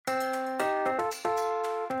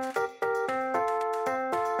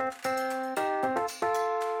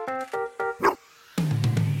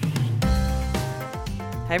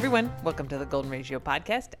Hi, everyone. Welcome to the Golden Ratio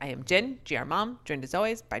Podcast. I am Jen, GR Mom, joined as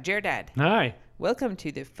always by GR Dad. Hi. Welcome to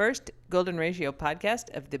the first Golden Ratio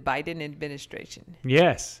podcast of the Biden administration.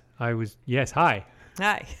 Yes, hi.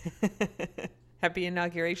 Hi. Happy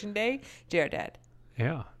Inauguration Day, GR Dad.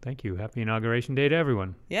 Yeah, thank you. Happy Inauguration Day to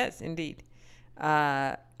everyone. Yes, indeed.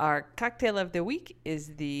 Our cocktail of the week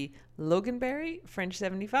is the Loganberry French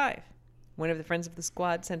 75. One of the friends of the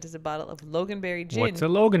squad sent us a bottle of Loganberry gin. What's a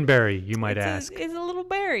Loganberry, you might ask? It's a little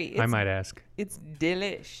berry. I might ask. It's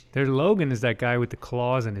delish. There's Logan is that guy with the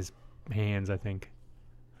claws in his hands, I think.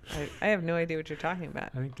 I have no idea what you're talking about.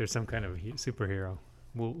 I think there's some kind of superhero.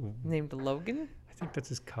 Named Logan? I think that's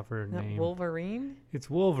his cover Not name. Wolverine? It's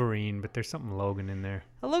Wolverine, but there's something Logan in there.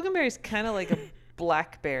 A Loganberry is kind of like a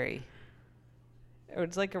blackberry. Or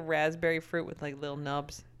it's like a raspberry fruit with like little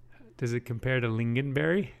nubs. Does it compare to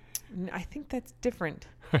Lingonberry? I think that's different.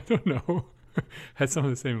 I don't know. Has some of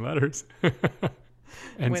the same letters.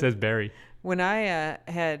 And says berry. When I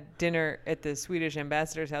had dinner at the Swedish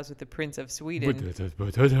ambassador's house with the Prince of Sweden,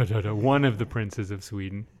 one of the princes of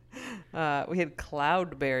Sweden. we had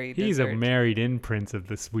cloudberry He's dessert. a married-in prince of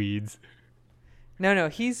the Swedes. No,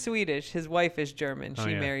 he's Swedish. His wife is German. Oh,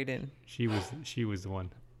 She yeah. married in. She was the one.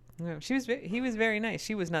 No, he was very nice.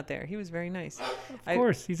 She was not there. He was very nice. Of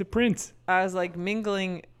course, he's a prince. I was like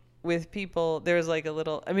mingling with people. There was like it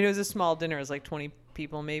was a small dinner. It was like 20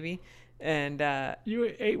 people maybe. And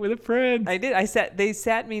You ate with a friend. I did. They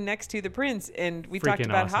sat me next to the prince, and we talked Freaking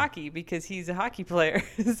about awesome. hockey because he's a hockey player.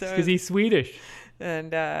 Because he's Swedish.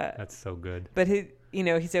 and That's so good. but he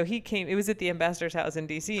came. It was at the ambassador's house in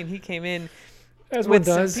D.C. and he came in As one with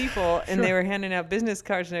does. some people, and they were handing out business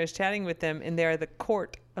cards, and I was chatting with them, and they are the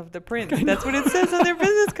court of the prince. That's what it says on their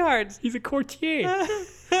business cards. He's a courtier.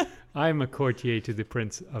 I'm a courtier to the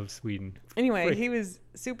Prince of Sweden. Anyway, Frick. he was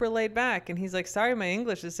super laid back, and he's like, "Sorry, my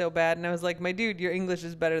English is so bad." And I was like, "My dude, your English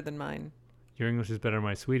is better than mine." Your English is better than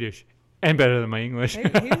my Swedish and better than my English. He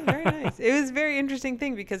was very nice. It was a very interesting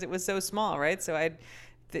thing because it was so small, right? So I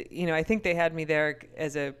think they had me there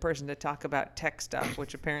as a person to talk about tech stuff,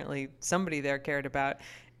 which apparently somebody there cared about.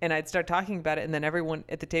 And I'd start talking about it, and then everyone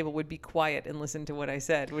at the table would be quiet and listen to what I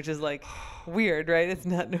said, which is like weird, right? It's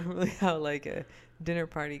not normally how like a dinner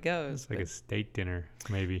party goes. It's like a state dinner,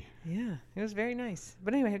 maybe. Yeah, it was very nice.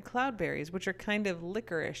 But anyway, I had cloudberries, which are kind of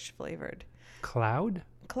licorice flavored. Cloud?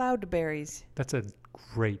 Cloudberries. That's a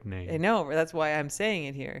great name. I know, that's why I'm saying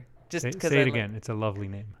it here. Just Say because it again. It's a lovely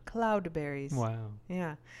name. Cloudberries. Wow.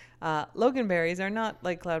 Yeah. Loganberries are not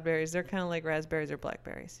like cloudberries. They're kind of like raspberries or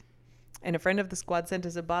blackberries. And a friend of the squad sent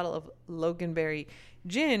us a bottle of Loganberry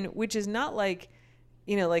gin, which is not like,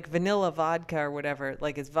 like vanilla vodka or whatever.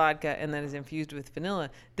 Like it's vodka and then is infused with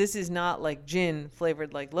vanilla. This is not like gin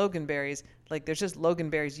flavored like Loganberries. Like there's just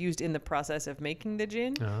Loganberries used in the process of making the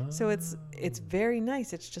gin. Oh. So it's very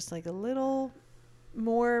nice. It's just like a little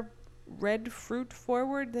more red fruit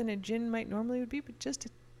forward than a gin might normally would be, but just a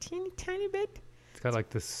teeny tiny bit. It's got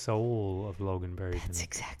like the soul of Loganberry. That's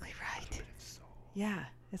exactly right. Yeah.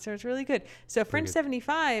 So it's really good. So French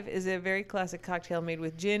 75 is a very classic cocktail made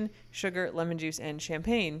with gin, sugar, lemon juice, and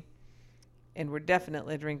champagne. And we're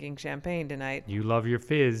definitely drinking champagne tonight. You love your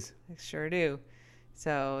fizz. I sure do.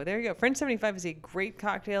 So there you go. French 75 is a great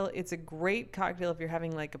cocktail. It's a great cocktail if you're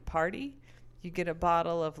having like a party. You get a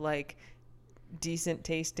bottle of like decent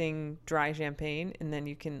tasting dry champagne, and then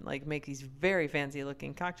you can like make these very fancy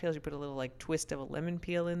looking cocktails. You put a little like twist of a lemon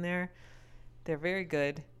peel in there. They're very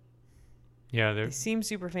good. Yeah, They seem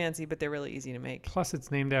super fancy, but they're really easy to make. plus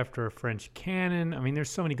it's named after a French cannon. I mean, there's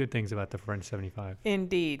so many good things about the French 75.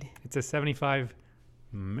 Indeed. It's a 75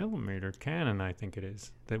 millimeter cannon, I think it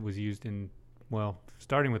is, that was used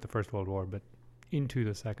starting with the First World War, but into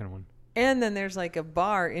the second one. And then there's like a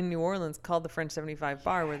bar in New Orleans called the French 75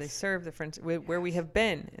 Bar where they serve the French, where we have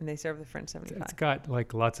been, and they serve the French 75. It's got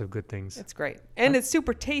like lots of good things. It's great. And it's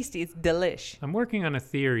super tasty. It's delish. I'm working on a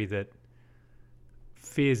theory that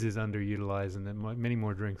fizz is underutilized and that many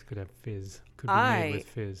more drinks could have fizz, could be made with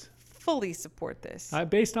fizz. Fully support this.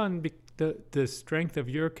 Based on the strength of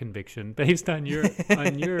your conviction, based on your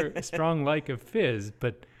strong like of fizz,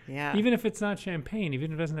 but Yeah. even if it's not champagne,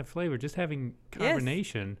 even if it doesn't have flavor, just having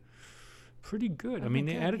carbonation, pretty good. I mean,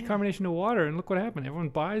 they added carbonation to water, and look what happened. Everyone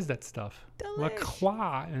buys that stuff. La Delish.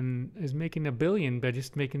 Croix and is making $1 billion by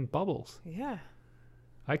just making bubbles. Yeah.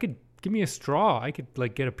 I could give me a straw. I could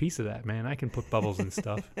like get a piece of that, man. I can put bubbles and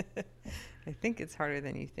stuff. I think it's harder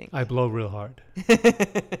than you think. I blow real hard.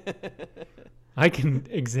 I can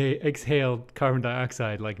exhale carbon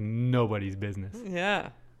dioxide like nobody's business. Yeah.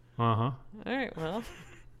 Uh-huh. All right. Well,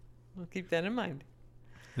 we'll keep that in mind.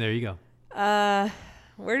 There you go.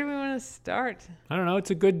 Where do we want to start? I don't know.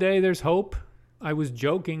 It's a good day. There's hope. I was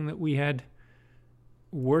joking that we had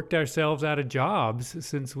worked ourselves out of jobs,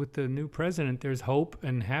 since with the new president there's hope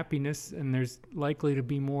and happiness and there's likely to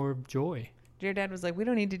be more joy. Your dad was like, we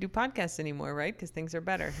don't need to do podcasts anymore, right? Because things are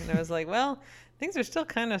better. And I was like, well, things are still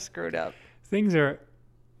kind of screwed up. Things are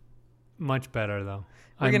much better, though.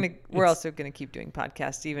 We're also going to keep doing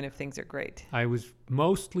podcasts, even if things are great. I was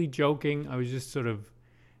mostly joking. I was just sort of,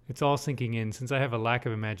 it's all sinking in. Since I have a lack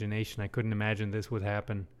of imagination, I couldn't imagine this would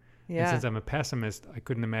happen. Yeah. And since I'm a pessimist, I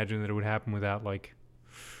couldn't imagine that it would happen without, like,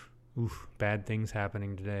 bad things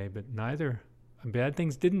happening today. But bad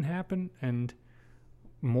things didn't happen, and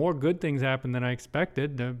more good things happened than I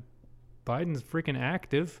expected. Biden's freaking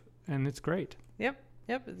active, and it's great. Yep,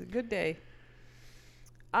 it's a good day.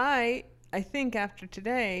 I think after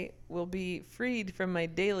today, we'll be freed from my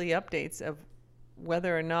daily updates of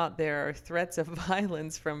whether or not there are threats of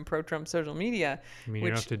violence from pro-Trump social media. You mean you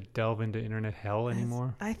don't have to delve into internet hell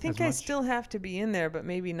anymore? I think I still have to be in there, but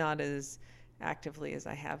maybe not as actively as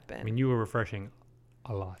I have been. I mean, you were refreshing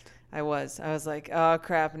a lot. I was like, oh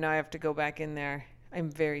crap, now I have to go back in there. I'm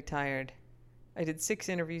very tired. I did 6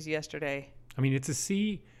 interviews yesterday. I mean, it's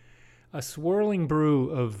a swirling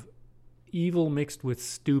brew of evil mixed with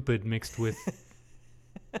stupid, mixed with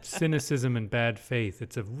cynicism and bad faith.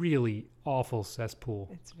 It's a really awful cesspool.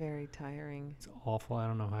 It's very tiring. It's awful. I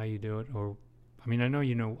don't know how you do it.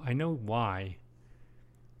 I know why.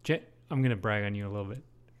 I'm going to brag on you a little bit.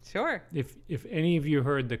 Sure. If any of you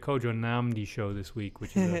heard the Kojo Namdi show this week,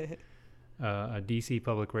 which is a DC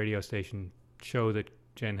public radio station show that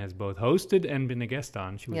Jen has both hosted and been a guest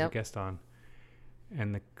on. She was a guest on.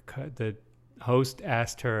 And the host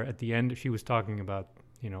asked her at the end, she was talking about,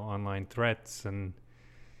 online threats and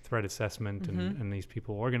threat assessment and these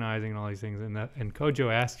people organizing and all these things. And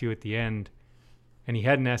Kojo asked you at the end, and he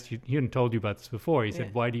hadn't told you about this before. He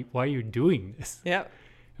said, why are you doing this? Yep.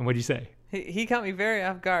 And what did you say? He caught me very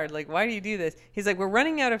off guard. Like, why do you do this? He's like, we're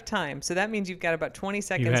running out of time. So that means you've got about 20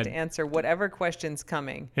 seconds to answer whatever question's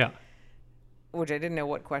coming. Yeah. Which I didn't know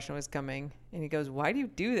what question was coming. And he goes, why do you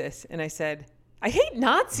do this? And I said, I hate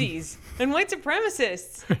Nazis and white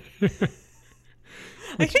supremacists.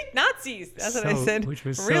 I hate Nazis. That's what I said, which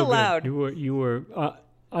was real loud. You were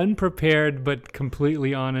unprepared but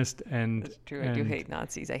completely honest. And that's true. I do hate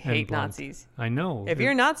Nazis. I hate Nazis. I know. If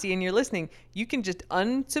you're a Nazi and you're listening, you can just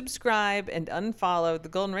unsubscribe and unfollow the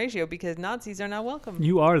Golden Ratio, because Nazis are not welcome.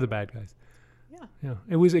 You are the bad guys. Yeah.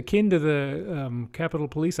 It was akin to the Capitol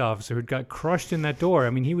police officer who got crushed in that door. I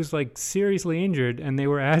mean, he was like seriously injured, and they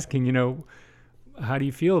were asking, how do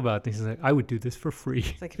you feel about this? He's like, I would do this for free.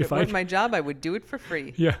 It's like, if it weren't my job, I would do it for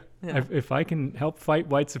free. Yeah. If I can help fight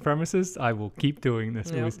white supremacists, I will keep doing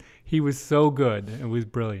this. Yep. He was so good. It was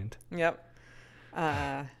brilliant. Yep.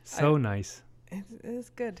 Nice. It's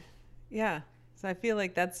good. Yeah. So I feel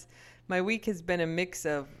like my week has been a mix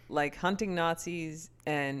of like hunting Nazis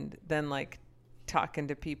and then like talking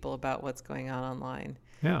to people about what's going on online.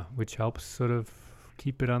 Yeah, which helps sort of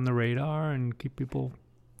keep it on the radar and keep people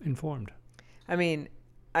informed. I mean,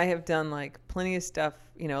 I have done like plenty of stuff,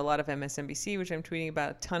 a lot of MSNBC, which I'm tweeting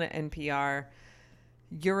about, a ton of NPR,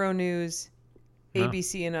 Euronews,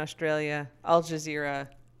 ABC in Australia, Al Jazeera.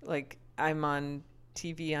 Like, I'm on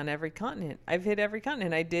TV on every continent. I've hit every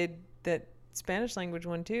continent. I did that Spanish language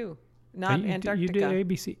one too. Not Antarctica. You did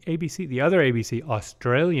ABC, the other ABC,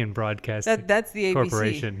 Australian Broadcasting That's the ABC.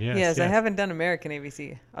 Corporation. Yes. I haven't done American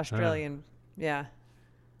ABC. Australian, yeah.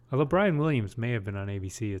 Although Brian Williams may have been on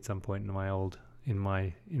ABC at some point in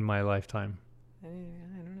my lifetime. I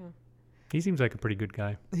don't know. He seems like a pretty good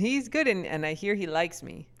guy. He's good, and I hear he likes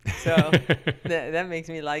me, so that makes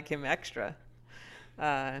me like him extra.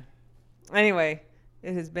 Anyway,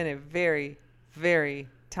 it has been a very, very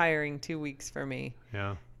tiring 2 weeks for me.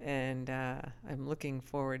 Yeah. And I'm looking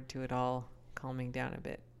forward to it all calming down a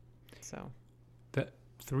bit. So. The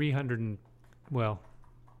 200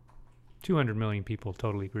 million people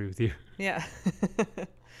totally agree with you. Yeah.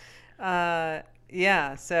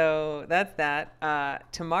 Yeah, so that's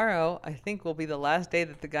that. Tomorrow, I think, will be the last day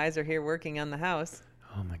that the guys are here working on the house.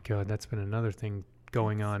 Oh, my God. That's been another thing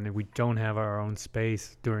going on. We don't have our own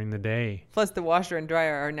space during the day. Plus, the washer and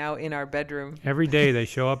dryer are now in our bedroom. Every day they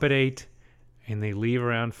show up at 8 and they leave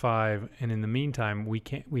around 5. And in the meantime,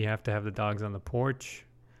 we have to have the dogs on the porch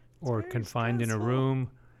or confined in a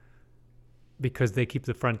room, because they keep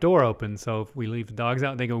the front door open. So if we leave the dogs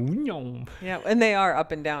out, they go, Nyom. Yeah, and they are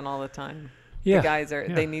up and down all the time. Yeah. The guys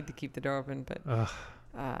they need to keep the door open, but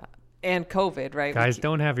and COVID, right? Guys,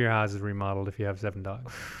 don't have your houses remodeled if you have 7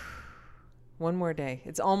 dogs. One more day.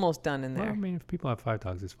 It's almost done in there. Well, I mean, if people have 5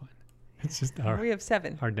 dogs, it's fine. It's just we have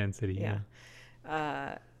 7. Our density. Yeah.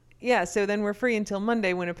 yeah, so then we're free until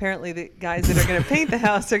Monday when apparently the guys that are going to paint the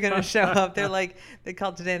house are going to show up. They're like, they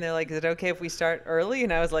called today and they're like, is it okay if we start early?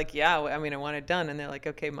 And I was like, yeah, I mean, I want it done. And they're like,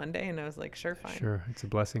 okay, Monday. And I was like, sure, fine. Sure. It's a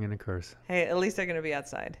blessing and a curse. Hey, at least they're going to be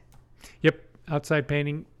outside. Yep. Outside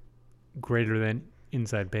painting greater than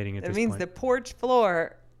inside painting at this point. It means the porch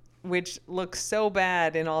floor, which looks so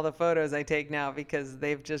bad in all the photos I take now because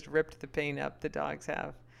they've just ripped the paint up, the dogs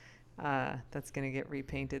have. That's going to get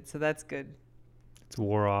repainted. So that's good. It's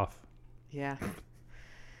wore off. Yeah.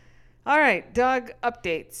 All right, dog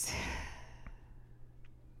updates.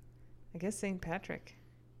 I guess St. Patrick.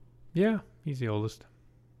 Yeah, he's the oldest.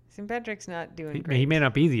 St. Patrick's not doing great. He may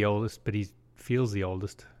not be the oldest, but he feels the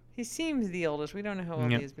oldest. He seems the oldest. We don't know how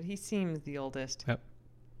old he is, but he seems the oldest. Yep.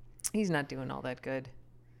 He's not doing all that good.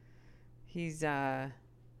 He's having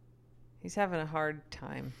a hard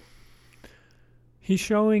time. He's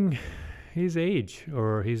showing his age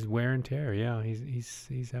or his wear and tear. Yeah,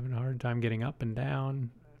 he's having a hard time getting up and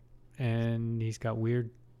down, and he's got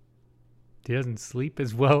weird. He doesn't sleep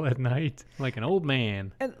as well at night, like an old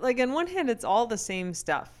man. And like on one hand, it's all the same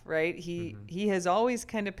stuff, right? He has always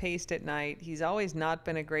kind of paced at night. He's always not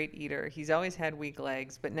been a great eater. He's always had weak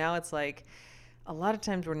legs, but now it's like a lot of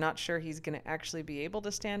times we're not sure he's going to actually be able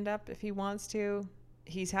to stand up if he wants to.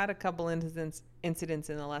 He's had a couple incidents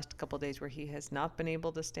in the last couple of days where he has not been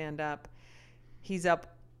able to stand up. He's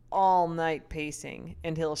up all night pacing,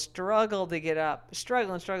 and he'll struggle to get up,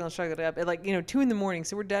 struggle to get up at 2 a.m.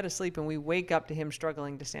 So we're dead asleep and we wake up to him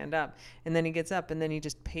struggling to stand up, and then he gets up and then he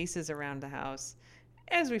just paces around the house.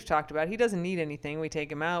 As we've talked about, he doesn't need anything. We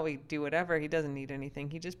take him out, we do whatever. He doesn't need anything.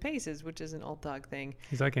 He just paces, which is an old dog thing.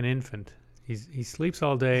 He's like an infant. He sleeps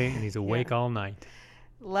all day and he's awake all night.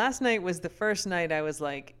 Last night was the first night I was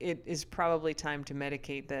like, it is probably time to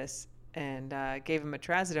medicate this, and gave him a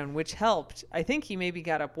trazodone, which helped. I think he maybe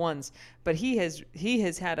got up once, but he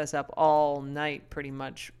has had us up all night pretty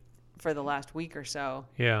much for the last week or so.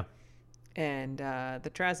 Yeah. And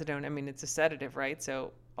the trazodone, I mean, it's a sedative, right?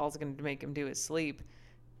 So all it's going to make him do is sleep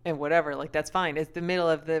and whatever. Like, that's fine. It's the middle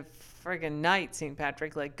of the friggin' night, St.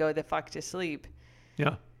 Patrick. Like, go the fuck to sleep.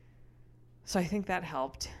 Yeah. So I think that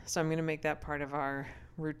helped. So I'm going to make that part of our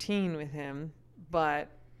routine with him. But,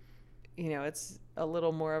 it's a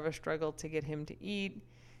little more of a struggle to get him to eat.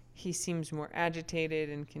 He seems more agitated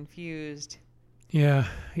and confused. Yeah.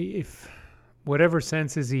 If whatever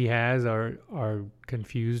senses he has are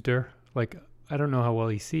confuser. Like, I don't know how well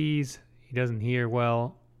he sees. He doesn't hear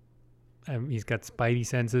well. He's got spidey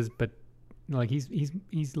senses, but like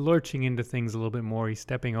he's lurching into things a little bit more. He's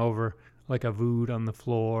stepping over like a vood on the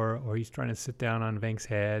floor, or he's trying to sit down on Venk's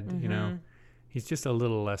head. Mm-hmm. He's just a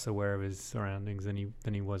little less aware of his surroundings than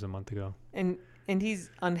he was a month ago. And he's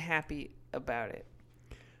unhappy about it,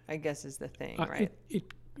 I guess, is the thing, right?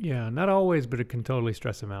 Not always, but it can totally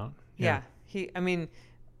stress him out. Yeah.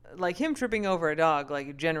 Like him tripping over a dog,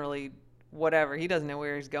 like generally whatever, he doesn't know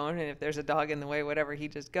where he's going, and if there's a dog in the way, whatever, he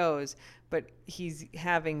just goes. But he's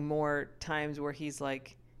having more times where he's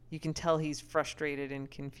like, you can tell he's frustrated and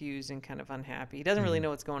confused and kind of unhappy. He doesn't really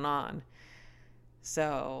know what's going on.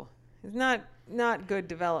 So it's not good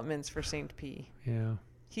developments for St. P. Yeah.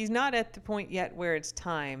 He's not at the point yet where it's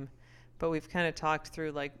time, but we've kind of talked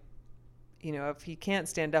through, like, if he can't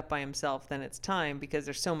stand up by himself, then it's time, because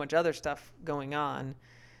there's so much other stuff going on.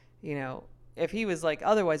 If he was like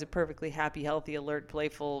otherwise a perfectly happy, healthy, alert,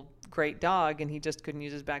 playful, great dog, and he just couldn't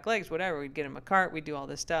use his back legs, whatever, we'd get him a cart, we'd do all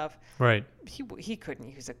this stuff. Right. He couldn't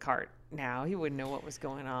use a cart now. He wouldn't know what was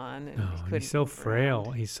going on. And he's so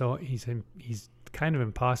frail. He's kind of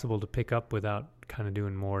impossible to pick up without kind of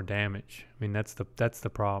doing more damage. I mean, that's the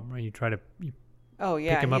problem, right? You try to pick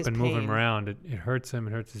him up and move him around. It hurts him.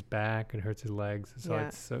 It hurts his back. It hurts his legs.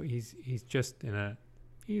 So he's just in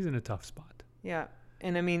a tough spot. Yeah.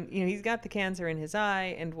 And I mean, he's got the cancer in his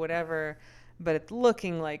eye and whatever, but it's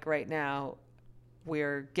looking like right now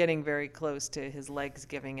we're getting very close to his legs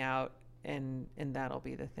giving out, and that'll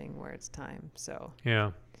be the thing where it's time. So yeah,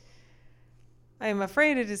 I am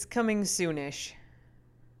afraid it is coming soonish.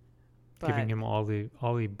 Giving him all the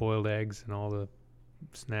boiled eggs and all the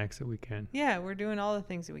snacks that we can. Yeah, we're doing all the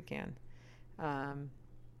things that we can.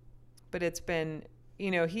 But it's been,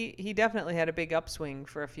 he definitely had a big upswing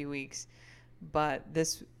for a few weeks, but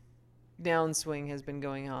this downswing has been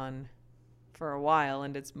going on for a while,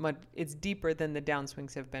 and it's deeper than the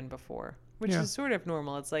downswings have been before, which is sort of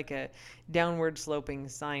normal. It's like a downward sloping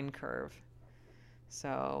sine curve.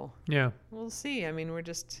 So yeah, we'll see. I mean, we're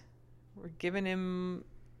giving him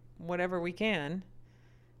whatever we can.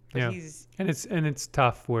 But and it's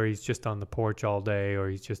tough where he's just on the porch all day, or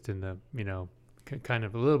he's just in the kind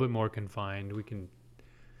of a little bit more confined.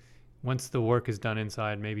 once the work is done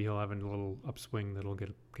inside, maybe he'll have a little upswing that'll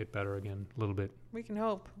get better again a little bit. We can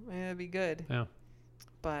hope. It'll be good. Yeah.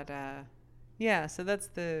 But yeah, so that's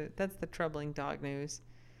the troubling dog news.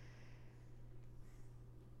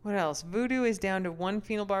 What else? Voodoo is down to 1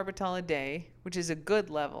 phenobarbital a day, which is a good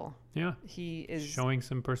level. Yeah. He is showing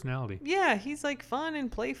some personality. Yeah, he's like fun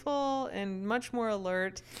and playful and much more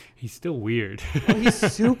alert. He's still weird. Oh, he's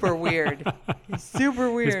super weird. He's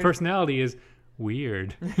super weird. His personality is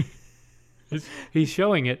weird. He's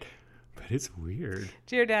showing it, but it's weird.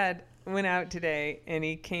 Dear Dad went out today and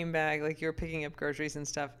he came back, like you were picking up groceries and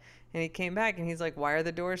stuff, and he came back and he's like, why are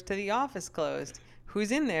the doors to the office closed?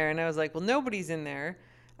 Who's in there? And I was like, well, nobody's in there.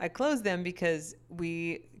 I closed them because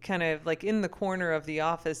we kind of like in the corner of the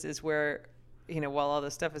office is where, while all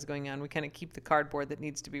this stuff is going on, we kind of keep the cardboard that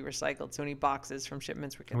needs to be recycled. So any boxes from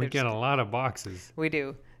shipments, we get a lot of boxes. We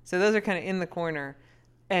do. So those are kind of in the corner.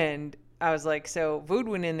 And I was like, so Vood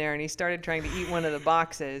went in there and he started trying to eat one of the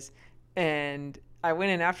boxes. And I went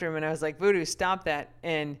in after him and I was like, Voodoo, stop that.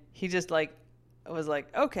 And he just was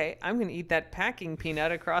like, okay, I'm going to eat that packing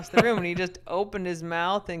peanut across the room. And he just opened his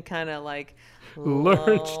mouth and kind of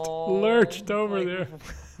lurched over there.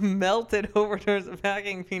 Melted over towards the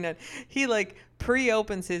packing peanut. He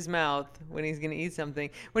pre-opens his mouth when he's going to eat something.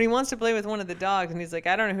 When he wants to play with one of the dogs and he's like,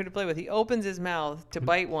 I don't know who to play with. He opens his mouth to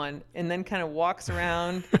bite one and then kind of walks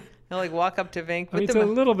around. He'll walk up to Vink. It's a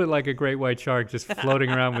little bit like a great white shark just floating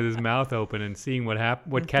around with his mouth open and seeing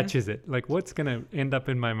what catches it. Like, what's going to end up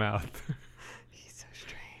in my mouth? He's so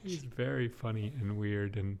strange. He's very funny and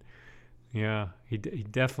weird. And yeah, he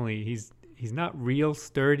definitely, he's not real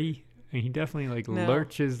sturdy. And he definitely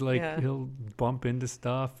lurches, he'll bump into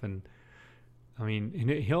stuff. And I mean,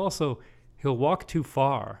 he'll walk too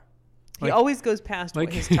far. He always goes past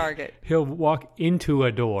his target. He'll walk into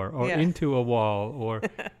a door or into a wall, or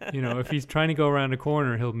if he's trying to go around a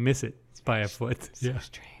corner, he'll miss it by a foot. So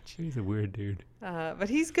strange. He's a weird dude. But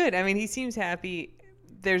he's good. I mean, he seems happy.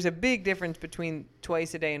 There's a big difference between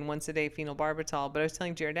twice a day and once a day phenobarbital. But I was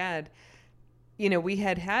telling Jared Dad, we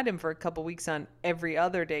had him for a couple weeks on every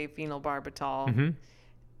other day phenobarbital. Mm-hmm.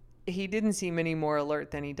 He didn't seem any more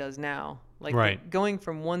alert than he does now. Going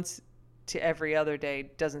from once to every other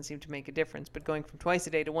day doesn't seem to make a difference, but going from twice a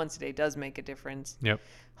day to once a day does make a difference. Yep.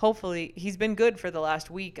 Hopefully, he's been good for the last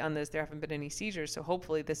week on this. There haven't been any seizures, so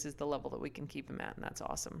hopefully this is the level that we can keep him at, and that's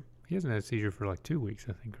awesome. He hasn't had a seizure for 2 weeks,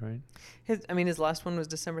 I think, right? His last one was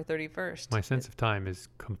December 31st. My sense of time is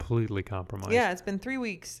completely compromised. Yeah, it's been 3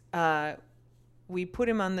 weeks. We put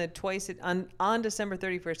him on on December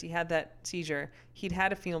 31st. He had that seizure. He'd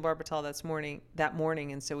had a phenobarbital that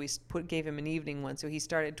morning, and so we gave him an evening one. So he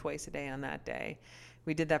started twice a day on that day.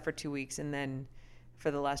 We did that for 2 weeks, and then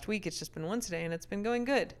for the last week, it's just been once a day, and it's been going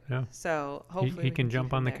good. Yeah. So hopefully he can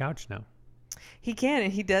jump on the couch now. He can,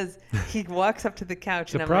 and he does. He walks up to the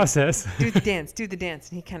couch, and I'm process. Like, do the dance,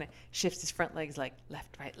 and he kind of shifts his front legs left,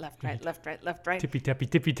 right, left, right, left, right, left, right. Tippy tappy,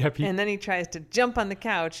 tippy tappy. And then he tries to jump on the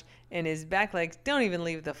couch, and his back legs don't even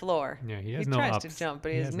leave the floor. Yeah, he has no ups. He tries to jump,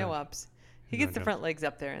 but he has no ups. He gets the front legs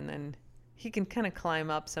up there, and then he can kind of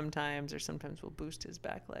climb up sometimes, or sometimes we'll boost his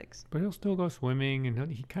back legs. But he'll still go swimming,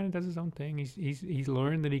 and he kind of does his own thing. He's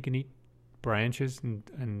learned that he can eat branches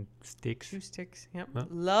and sticks. 2 sticks. Yep. Huh?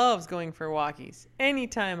 Loves going for walkies.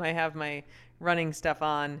 Anytime I have my running stuff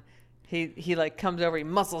on, he comes over, he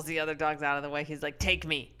muscles the other dogs out of the way. He's like, take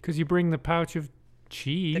me. Because you bring the pouch of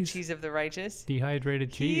cheese. The cheese of the righteous.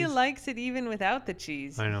 Dehydrated cheese. He likes it even without the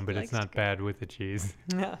cheese. I know, but it's not bad with the cheese.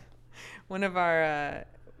 No. One of our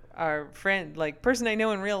friend, person I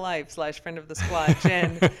know in real life / friend of the squad,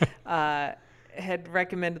 Jen, had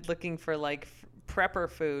recommended looking for prepper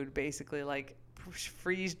food, basically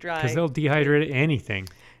freeze dried. Because they'll dehydrate anything.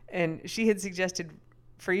 And she had suggested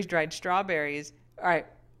freeze dried strawberries. All right,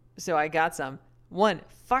 so I got some. One,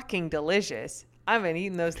 fucking delicious. I've been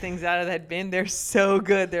eating those things out of that bin. They're so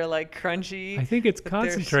good. They're crunchy. I think it's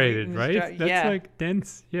concentrated, right? That's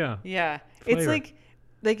dense. Yeah. Yeah. Flavor. It's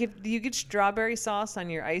like if you get strawberry sauce on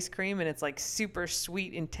your ice cream and it's super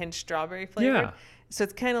sweet, intense strawberry flavor. Yeah. So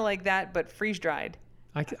it's kind of like that, but freeze dried.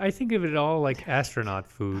 I think of it all like astronaut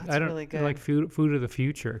food. I don't really good. Like food of the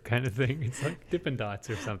future kind of thing. It's like Dippin' Dots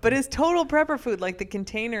or something. But it's total prepper food. The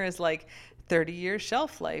container is 30-year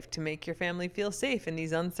shelf life to make your family feel safe in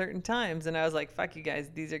these uncertain times. And I was like, fuck you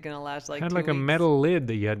guys. These are going to last 2 weeks. Had a metal lid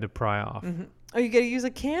that you had to pry off. Mm-hmm. Oh, you got to use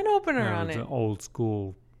a can opener on it. It's an old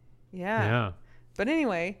school. Yeah. But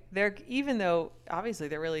anyway, even though obviously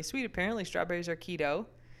they're really sweet, apparently strawberries are keto.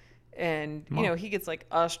 And, he gets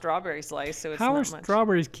a strawberry slice, so it's How not are much.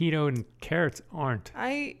 Strawberries keto and carrots aren't?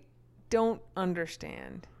 I don't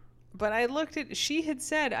understand. But she had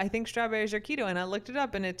said, I think strawberries are keto. And I looked it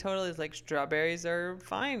up and it totally is like, strawberries are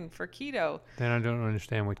fine for keto. Then I don't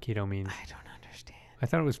understand what keto means. I don't understand. I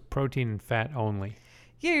thought it was protein and fat only.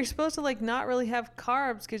 Yeah, you're supposed to like not really have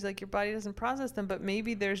carbs because like your body doesn't process them. But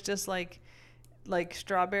maybe there's just like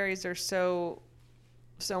strawberries are so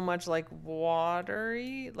much like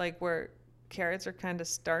watery, like where carrots are kind of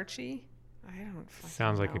starchy. I don't fucking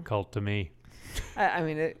Sounds know. like a cult to me. I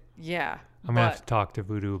mean, yeah. I'm going to have to talk to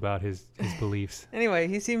Voodoo about his beliefs. Anyway,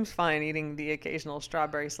 he seems fine eating the occasional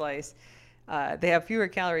strawberry slice. They have fewer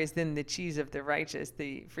calories than the cheese of the righteous,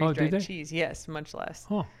 the freeze-dried cheese. Yes, much less.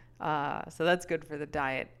 Oh. So that's good for the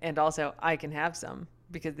diet. And also, I can have some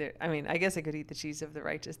because I guess I could eat the cheese of the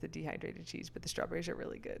righteous, the dehydrated cheese, but the strawberries are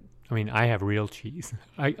really good. I mean, I have real cheese.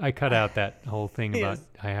 I cut out that whole thing about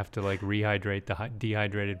I have to like rehydrate the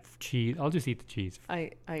dehydrated cheese. I'll just eat the cheese. I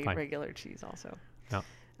eat regular cheese also.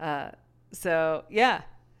 No. So yeah,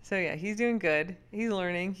 he's doing good. He's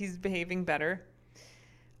learning. He's behaving better.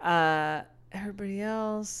 Everybody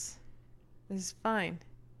else is fine.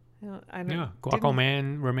 Guaco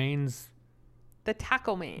Man remains the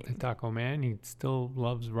Taco Man. The Taco Man. He still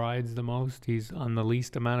loves rides the most. He's on the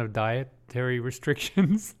least amount of dietary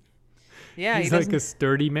restrictions. Yeah, he's like a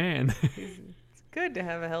sturdy man. It's good to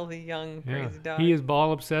have a healthy, young, crazy dog. He is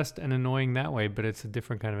ball obsessed and annoying that way, but it's a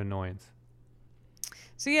different kind of annoyance.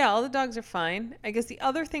 So yeah, all the dogs are fine. I guess the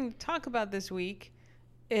other thing to talk about this week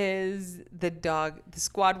is the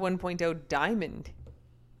Squad 1.0 Diamond.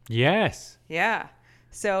 Yes. Yeah.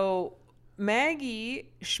 So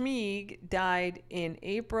Maggie Schmieg died in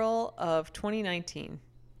April of 2019.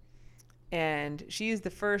 And she is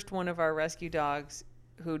the first one of our rescue dogs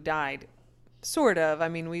who died. Sort of. I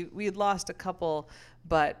mean, we had lost a couple,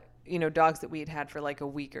 but dogs that we had had for like a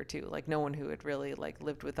week or two, like no one who had really like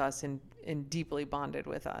lived with us and deeply bonded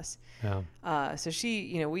with us. Yeah. So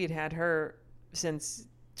she, we had her since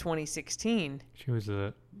 2016. She was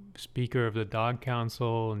the speaker of the dog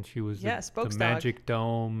council and she was the magic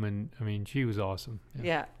dome. And I mean, she was awesome.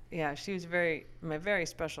 Yeah. She was my very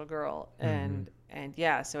special girl. And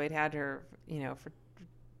yeah, so I'd had her, for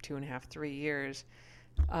 2.5, 3 years.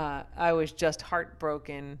 I was just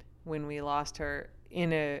heartbroken when we lost her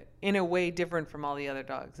in a way different from all the other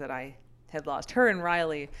dogs that I had lost. Her and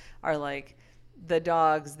Riley are like the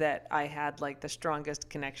dogs that I had like the strongest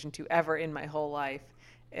connection to ever in my whole life.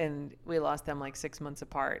 And we lost them like 6 months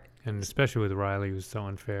apart. And especially with Riley, it was so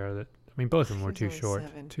unfair that, I mean, both of them were too short.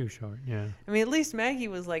 7. Too short, yeah. I mean, at least Maggie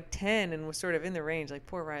was like 10 and was sort of in the range. Like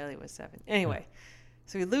poor Riley was 7. Anyway,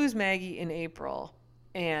 So we lose Maggie in April.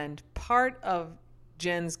 And part of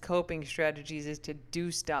Jen's coping strategies is to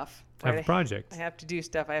do stuff. Right? Have projects. I have to do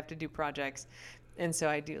stuff. I have to do projects. And so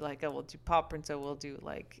I do like, we'll do paw prints, so we'll do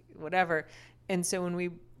like whatever. And so when we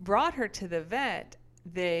brought her to the vet,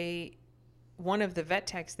 one of the vet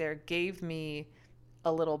techs there gave me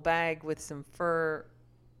a little bag with some fur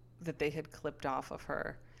that they had clipped off of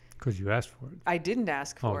her. Because you asked for it. I didn't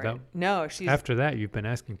ask for it. No, after that, you've been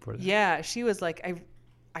asking for that. Yeah, she was like,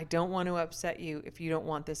 I don't want to upset you. If you don't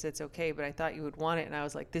want this, it's okay. But I thought you would want it. And I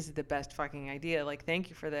was like, this is the best fucking idea. Like, thank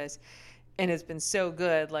you for this. And it's been so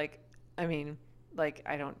good. Like, I mean, like,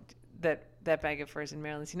 I don't, that bag of fur is in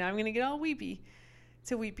Maryland. See, now I'm going to get all weepy.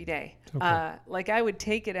 It's a weepy day. Okay. Like, I would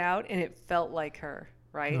take it out and it felt like her,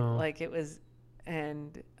 right? No. Like, it was,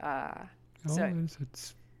 and,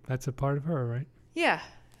 that's a part of her, right? Yeah.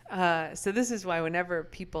 So this is why whenever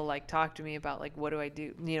people like talk to me about like, what do I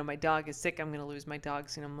do? My dog is sick. I'm going to lose my dog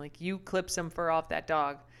soon. I'm like, you clip some fur off that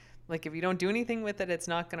dog. Like if you don't do anything with it, it's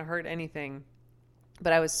not going to hurt anything.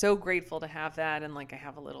 But I was so grateful to have that. And like, I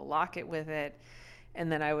have a little locket with it.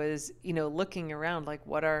 And then I was, looking around, like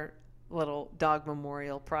what are little dog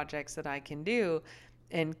memorial projects that I can do,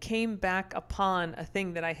 and came back upon a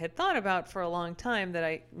thing that I had thought about for a long time that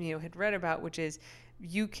I, had read about, which is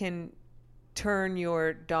you can turn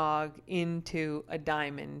your dog into a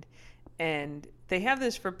diamond. And they have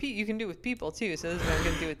this for you can do it with people too. So this is what I'm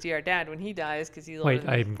going to do with DR Dad when he dies, because he's wait.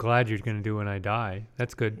 I'm glad you're going to do when I die.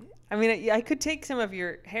 That's good. I mean, I could take some of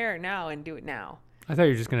your hair now and do it now. I thought you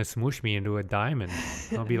were just going to smoosh me into a diamond.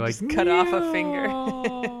 I'll be like, just cut off a finger.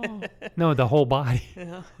 No, the whole body.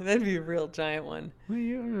 Yeah, that'd be a real giant one.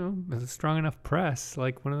 Well, it's a strong enough press,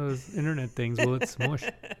 like one of those internet things. Will it smush?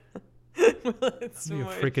 Will it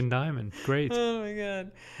smush? A freaking diamond. Great. Oh my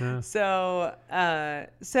god. Yeah. So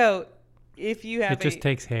if you have, it just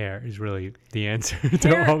takes hair is really the answer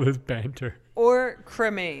to all this banter. Or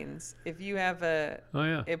cremains. If you have a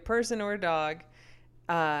person or a dog,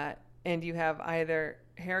 and you have either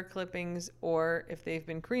hair clippings or if they've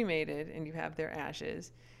been cremated and you have their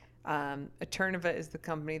ashes, Eternova is the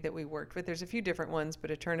company that we worked with. There's a few different ones,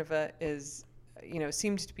 but Eternova is,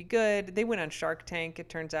 seems to be good. They went on Shark Tank, it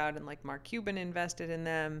turns out, and like Mark Cuban invested in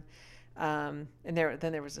them. And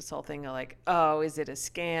then there was this whole thing of like, oh, is it a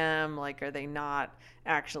scam? Like, are they not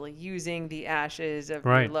actually using the ashes of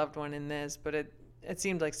your loved one in this? But it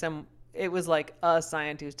seemed like it was like a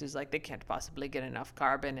scientist who's like, they can't possibly get enough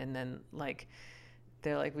carbon. And then like,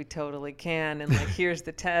 they're like, we totally can. And like, here's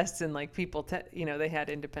the tests. And like people, they had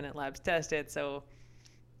independent labs test it. So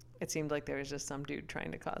it seemed like there was just some dude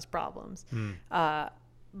trying to cause problems. But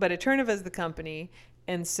Eternova is the company.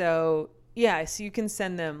 And so, yeah, so you can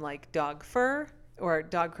send them like dog fur or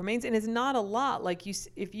dog cremains. And it's not a lot. Like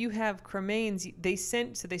if you have cremains, they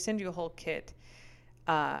send you a whole kit.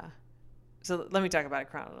 So let me talk about it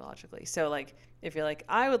chronologically. So like, if you're like,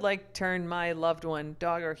 I would like to turn my loved one,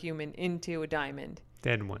 dog or human, into a diamond.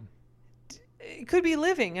 Dead one. It could be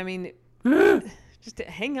living. I mean, just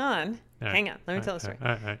hang on. Hang on. Let me tell the story.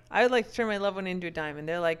 I would like to turn my loved one into a diamond.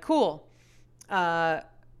 They're like, cool.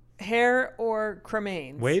 Hair or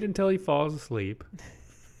cremains? Wait until he falls asleep.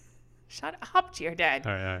 Shut up, dear dad.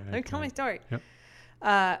 All right. Let me tell my story.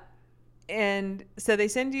 Yep. And so they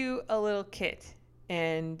send you a little kit,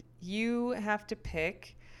 and you have to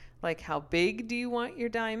pick, like, how big do you want your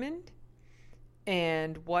diamond,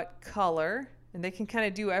 and what color. And they can kind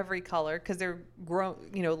of do every color because they're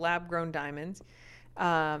lab grown diamonds,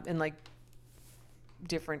 and like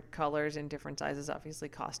different colors and different sizes obviously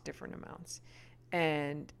cost different amounts.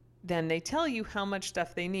 And then they tell you how much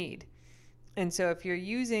stuff they need. And so if you're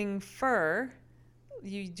using fur,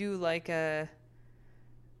 you do like your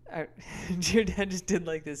dad just did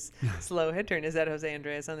like this slow head turn. Is that Jose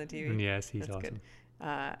Andres on the TV? Yes, he's That's awesome.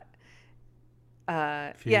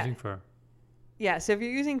 Good. If you're using fur. Yeah, so if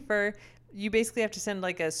you're using fur, you basically have to send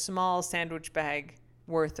like a small sandwich bag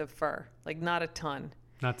worth of fur, like not a ton.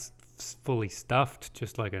 Not fully stuffed,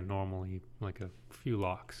 just like like a few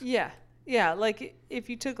locks. Yeah, like if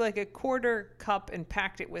you took like a quarter cup and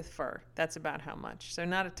packed it with fur, that's about how much. So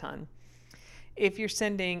not a ton. If you're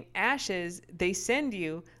sending ashes, they send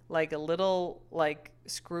you like a little like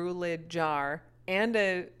screw lid jar and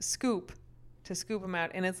a scoop to scoop them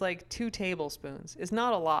out, and it's like 2 tablespoons. It's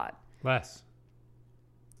not a lot. Less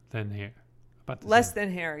than hair. Less than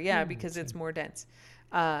hair, yeah, because it's more dense.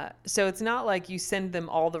 So it's not like you send them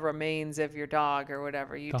all the remains of your dog or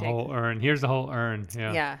whatever. You take the whole urn. Here's the whole urn.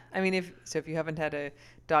 Yeah. Yeah. I mean, if you haven't had a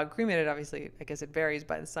dog cremated, obviously, I guess it varies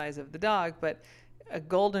by the size of the dog, but a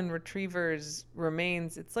golden retriever's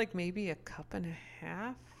remains, it's like maybe a cup and a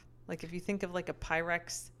half. Like if you think of like a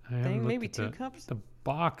Pyrex thing, maybe 2 cups. The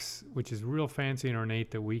box, which is real fancy and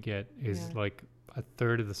ornate that we get, is like a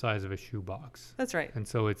third of the size of a shoebox. That's right. And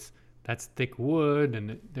so that's thick wood,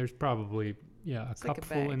 and there's probably a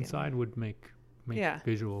cupful inside would make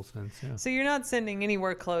visual sense. Yeah. So you're not sending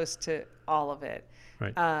anywhere close to all of it.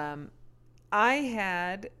 Right.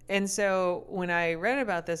 And so when I read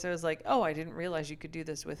about this, I was like, oh, I didn't realize you could do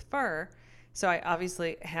this with fur. So I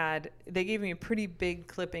obviously they gave me a pretty big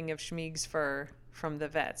clipping of Schmieg's fur from the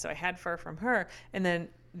vet. So I had fur from her, and then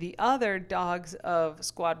the other dogs of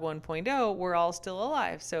Squad 1.0 were all still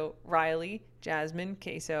alive. So Riley, Jasmine,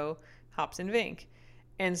 Queso, Hops, and Vink.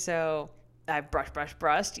 And so I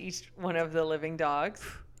brushed each one of the living dogs.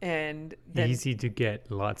 And then easy to get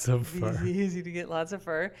lots of fur. Easy to get lots of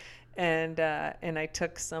fur. And I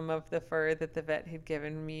took some of the fur that the vet had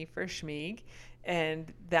given me for Schmieg,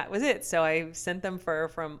 and that was it. So I sent them fur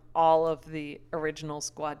from all of the original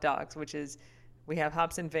Squad dogs, which is, we have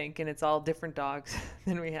Hops and Vink, and it's all different dogs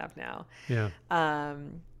than we have now. Yeah.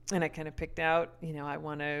 And I kind of picked out, I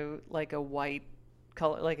want like a white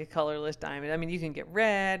color, like a colorless diamond. I mean, you can get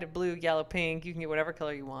red, blue, yellow, pink. You can get whatever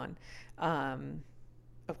color you want.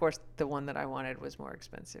 Of course, the one that I wanted was more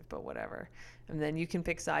expensive, but whatever. And then you can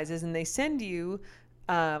pick sizes, and they send you,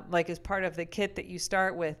 like as part of the kit that you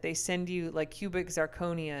start with, they send you like cubic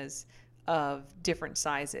zirconias of different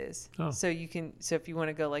sizes. Oh. So if you want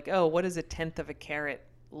to go like, oh, what does 1/10 of a carat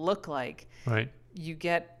look like? Right.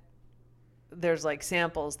 There's like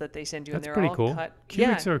samples that they send you, That's and they're pretty all cool. cut.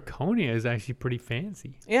 Cubic zirconia is actually pretty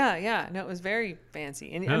fancy. Yeah. No, it was very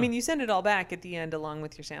fancy. And I mean, you send it all back at the end along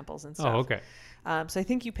with your samples and stuff. Oh, okay. So I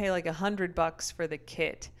think you pay like $100 for the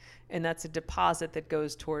kit, and that's a deposit that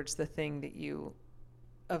goes towards the thing that you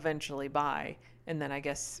eventually buy. And then I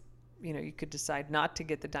guess, you could decide not to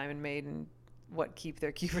get the diamond made and keep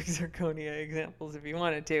their cubic zirconia examples if you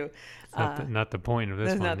wanted to. It's not the point of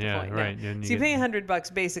this one. Not the point, right. No. So you pay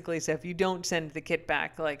 $100 basically. So if you don't send the kit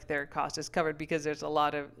back, like their cost is covered, because there's a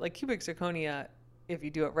lot of like cubic zirconia, if you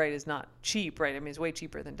do it right, is not cheap, right? I mean, it's way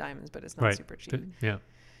cheaper than diamonds, but it's not super cheap. Yeah.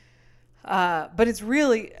 But it's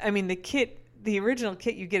really, I mean, the original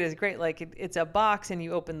kit you get is great. Like it's a box and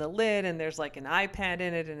you open the lid and there's like an iPad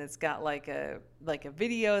in it and it's got like a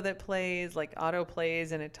video that plays, like auto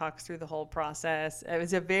plays, and it talks through the whole process. It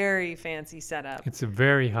was a very fancy setup. It's a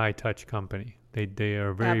very high touch company. They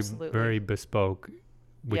are very Absolutely. very bespoke,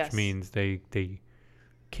 which Yes. means they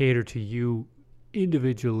cater to you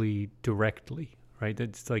individually directly, right?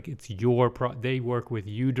 It's like it's your they work with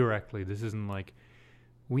you directly. This isn't like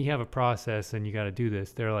we have a process and you got to do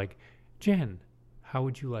this. They're like, Jen, how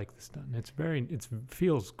would you like this done? It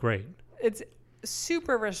feels great. It's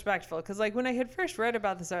super respectful because like when I had first read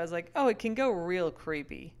about this, I was like, oh, it can go real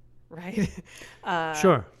creepy, right?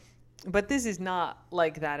 Sure. But this is not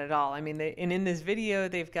like that at all. I mean, and in this video,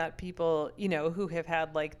 they've got people, you know, who have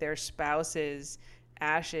had like their spouse's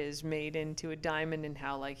ashes made into a diamond, and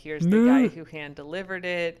how like here's the guy who hand delivered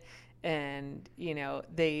it, and you know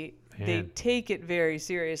they take it very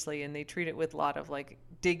seriously and they treat it with a lot of like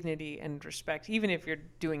dignity and respect, even if you're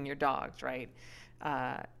doing your dogs, right?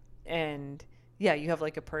 And yeah, you have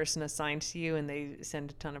like a person assigned to you and they send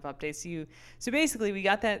a ton of updates to you. So basically we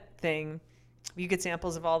got that thing. You get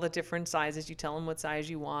samples of all the different sizes. You tell them what size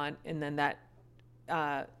you want, and then that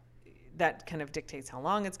kind of dictates how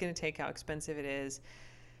long it's going to take, how expensive it is.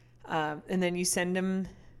 And then you send them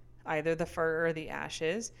either the fur or the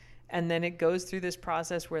ashes, and then it goes through this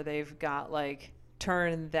process where they've got like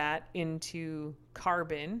turn that into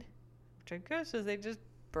carbon, which I guess is they just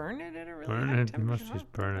burn it at a really high temperature. You must just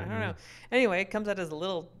burn it. I don't know. Anyway, it comes out as a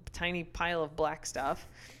little tiny pile of black stuff.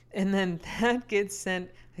 And then that gets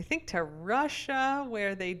sent, I think, to Russia,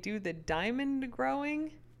 where they do the diamond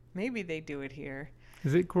growing. Maybe they do it here.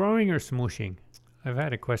 Is it growing or smushing? I've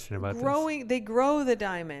had a question about this. They grow the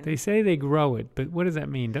diamond. They say they grow it, but what does that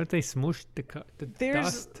mean? Don't they smush the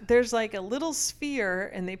dust? There's like a little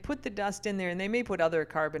sphere, and they put the dust in there, and they may put other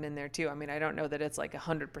carbon in there too. I mean, I don't know that it's like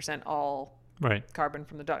 100% all carbon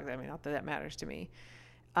from the dog. I mean, not that matters to me.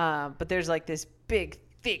 But there's like this big,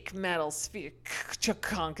 thick metal sphere,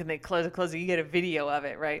 and they close it. You get a video of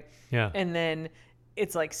it, right? Yeah. And then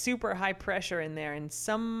it's like super high pressure in there, and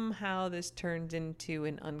somehow this turns into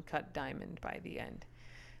an uncut diamond by the end.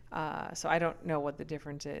 So I don't know what the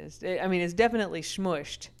difference is. I mean, it's definitely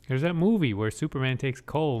smushed. There's that movie where Superman takes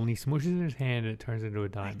coal and he smushes it in his hand and it turns into a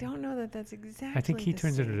diamond. I don't know that that's exactly. I think he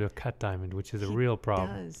turns it into a cut diamond, which is a real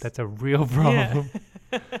problem. Does. That's a real problem.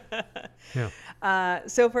 Yeah.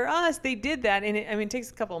 So for us, they did that, and it takes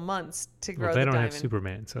a couple months to grow the diamond. They don't have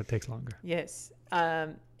Superman, so it takes longer. Yes.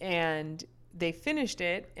 And they finished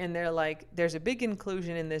it, and they're like, there's a big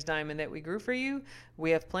inclusion in this diamond that we grew for you.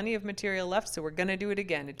 We have plenty of material left, so we're going to do it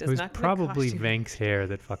again. It was probably Venk's hair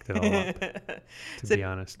that fucked it all up, to be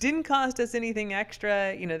honest. Didn't cost us anything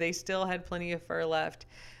extra. You know, they still had plenty of fur left.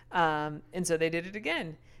 And so they did it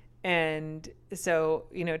again. And so,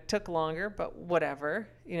 you know, it took longer, but whatever.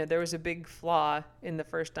 You know, there was a big flaw in the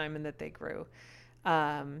first diamond that they grew.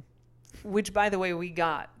 Which, by the way, we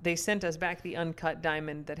got. They sent us back the uncut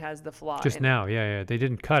diamond that has the flaw. Just now, yeah. They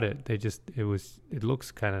didn't cut it. It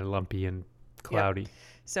looks kind of lumpy and cloudy. Yep.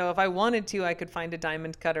 So if I wanted to, I could find a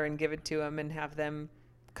diamond cutter and give it to them and have them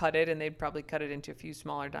cut it, and they'd probably cut it into a few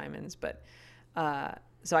smaller diamonds. But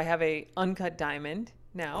so I have a uncut diamond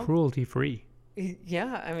now. Cruelty free.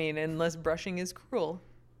 Yeah, I mean, unless brushing is cruel.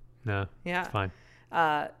 No, yeah, it's fine.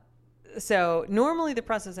 So normally the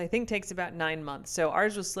process, I think, takes about 9 months. So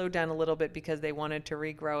ours was slowed down a little bit because they wanted to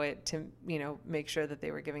regrow it to, you know, make sure that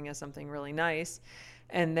they were giving us something really nice.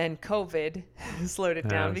 And then COVID slowed it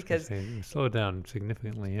down because it slowed down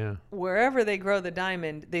significantly. Yeah. Wherever they grow the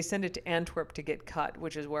diamond, they send it to Antwerp to get cut,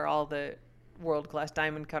 which is where all the world-class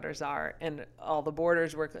diamond cutters are, and all the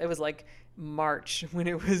borders were. It was like March when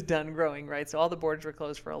it was done growing, right? So all the borders were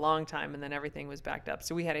closed for a long time, and then everything was backed up.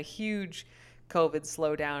 So we had a huge COVID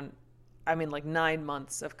slowdown. I mean, like 9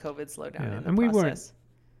 months of COVID slowdown in the process.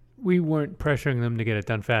 We weren't pressuring them to get it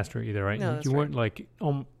done faster either, right? No, you weren't like,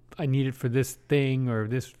 oh, I need it for this thing or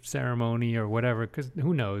this ceremony or whatever, because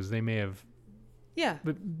who knows? They may have. Yeah.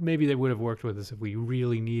 But maybe they would have worked with us if we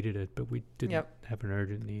really needed it, but we didn't have an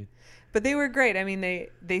urgent need. But they were great. I mean,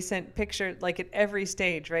 they sent pictures like at every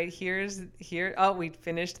stage, right? Oh, we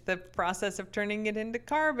finished the process of turning it into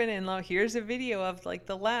carbon, and here's a video of like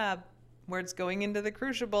the lab where it's going into the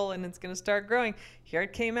crucible and it's going to start growing. Here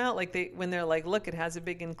it came out. Like when they're like, look, it has a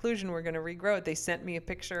big inclusion. We're going to regrow it. They sent me a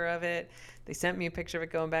picture of it. They sent me a picture of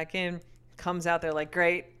it going back in. Comes out, they're like,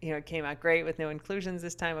 great. You know, it came out great with no inclusions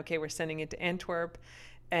this time. Okay, we're sending it to Antwerp.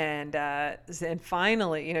 And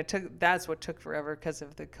finally, you know, that's what took forever because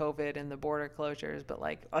of the COVID and the border closures. But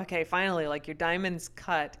like, okay, finally, like your diamond's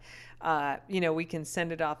cut. You know, we can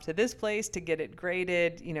send it off to this place to get it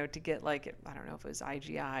graded, you know, to get like, I don't know if it was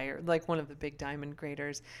IGI or like one of the big diamond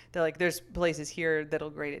graders. They're like, there's places here that'll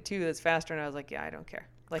grade it too that's faster. And I was like, yeah, I don't care.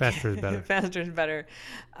 Like, faster is better. Faster is better.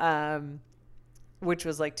 Which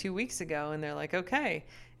was like 2 weeks ago. And they're like, okay.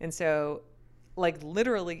 And so like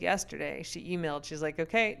literally yesterday she emailed, she's like,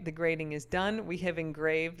 okay, the grading is done, we have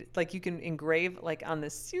engraved, like you can engrave like on the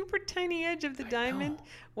super tiny edge of the diamond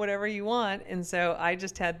whatever you want. And so I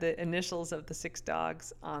just had the initials of the 6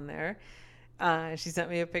 dogs on there. She sent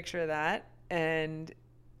me a picture of that, and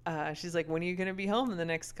she's like, when are you going to be home in the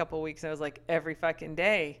next couple of weeks? I was like, every fucking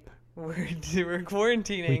day. We're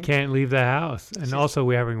quarantining. We can't leave the house, and also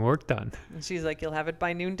we're having work done. And she's like, you'll have it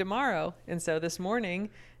by noon tomorrow. And so this morning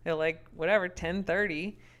at like whatever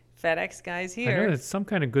 10:30, FedEx guy's here. I know it's some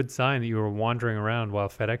kind of good sign that you were wandering around while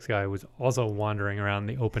FedEx guy was also wandering around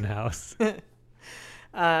the open house.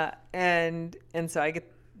 And so I get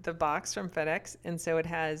the box from FedEx, and so it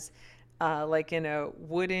has like in a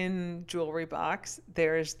wooden jewelry box,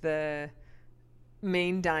 there's the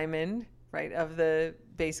main diamond, right, of the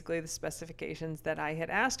basically the specifications that I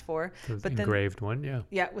had asked for. So but the engraved one, yeah.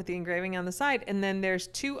 Yeah, with the engraving on the side. And then there's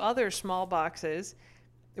 2 other small boxes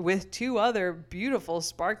with 2 other beautiful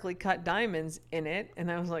sparkly cut diamonds in it.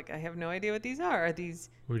 And I was like, I have no idea what these are. Are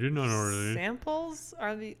these We did not order these samples?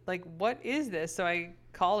 Are the like, what is this? So I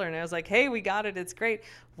called her and I was like, hey, we got it. It's great.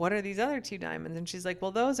 What are these other 2 diamonds? And she's like,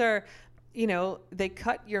 well, those are, you know, they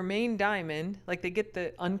cut your main diamond. Like they get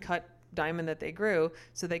the uncut diamond that they grew.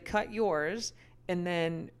 So they cut yours. And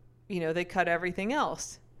then, you know, they cut everything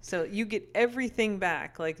else. So you get everything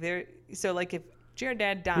back. Like they're, so like if your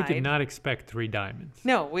dad died. We did not expect 3 diamonds.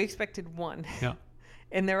 No, we expected 1. Yeah.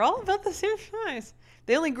 And they're all about the same size.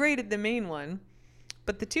 They only graded the main one.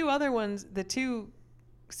 But the 2 other ones, the 2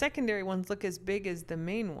 secondary ones look as big as the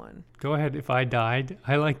main one. Go ahead. If I died,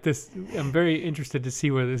 I like this. I'm very interested to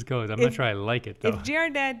see where this goes. I'm not sure I like it, though. If your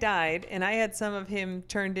dad died and I had some of him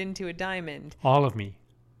turned into a diamond. All of me.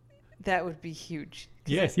 That would be huge.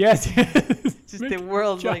 Yes. Just the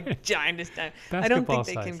world's like giantest diamond. I don't think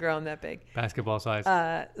they can grow them that big. Basketball size.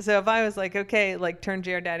 So if I was like, okay, like turn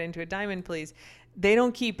JR Dad into a diamond, please. They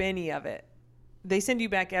don't keep any of it. They send you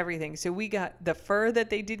back everything. So we got the fur that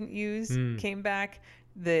they didn't use came back.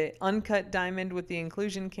 The uncut diamond with the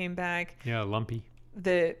inclusion came back. Yeah, lumpy.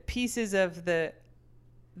 The pieces of the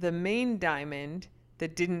main diamond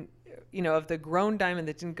that didn't, you know, of the grown diamond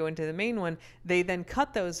that didn't go into the main one, they then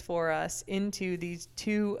cut those for us into these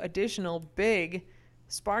 2 additional big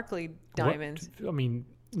sparkly diamonds. I mean,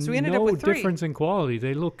 so we ended up with 3. Difference in quality.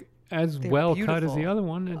 They look as They're well beautiful. cut as the other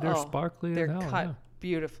one, and they're sparkly they're as hell. cut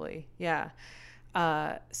beautifully. Yeah.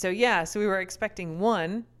 So we were expecting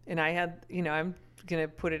 1, and I had, you know, I'm going to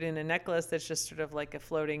put it in a necklace that's just sort of like a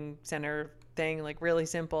floating center thing, like really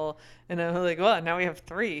simple. And I'm like, well, now we have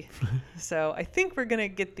 3. So I think we're going to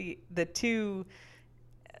get the 2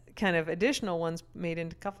 kind of additional ones made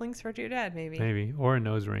into cufflinks for your dad, maybe. Maybe. Or a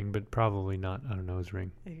nose ring, but probably not a nose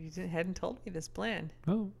ring. You hadn't told me this plan.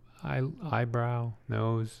 Oh, eyebrow,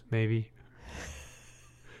 nose, maybe.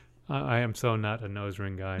 I am so not a nose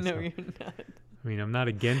ring guy. No, so. you're not. I mean, I'm not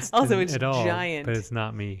against also, it it's at all, giant. but it's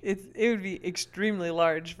not me. It would be extremely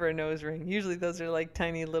large for a nose ring. Usually those are like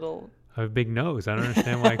tiny little... I have a big nose. I don't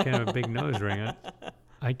understand why I can't have a big nose ring.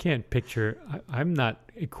 I can't picture. I'm not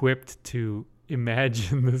equipped to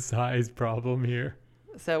imagine the size problem here.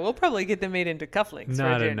 So we'll probably get them made into cufflinks.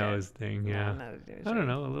 Not a nose thing, yeah. No, I don't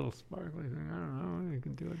know, a little sparkly thing. I don't know. You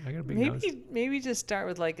can do it. I got a big nose. Maybe just start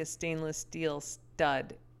with like a stainless steel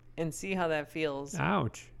stud and see how that feels.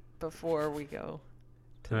 Ouch. Before we go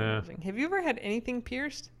to the nose ring. Have you ever had anything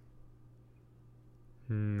pierced?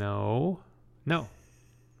 No. I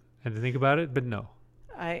had to think about it, but no.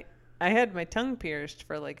 I had my tongue pierced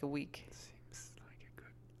for like a week. Seems like a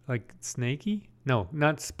good... Like snaky? No,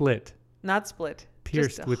 not split. Not split.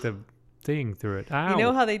 Pierced with a thing through it. Ow. You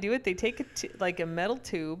know how they do it? They take like a metal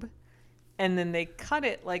tube, and then they cut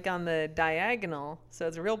it like on the diagonal, so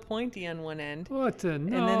it's real pointy on one end. What? No.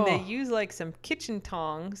 And then they use like some kitchen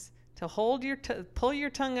tongs to hold pull your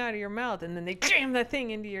tongue out of your mouth, and then they jam that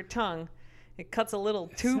thing into your tongue. It cuts a little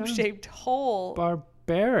tube-shaped hole.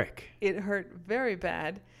 Barbaric. It hurt very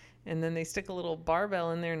bad. And then they stick a little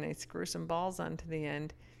barbell in there and they screw some balls onto the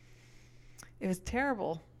end. It was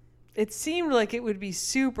terrible. It seemed like it would be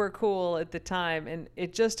super cool at the time, and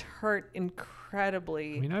it just hurt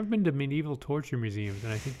incredibly. I mean, I've been to medieval torture museums,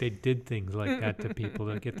 and I think they did things like that to people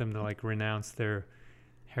to get them to like renounce their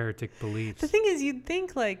heretic beliefs. The thing is, you'd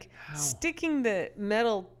think like How? sticking the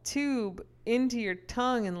metal tube into your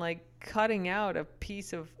tongue and like cutting out a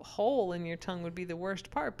piece of hole in your tongue would be the worst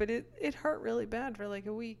part, but it hurt really bad for like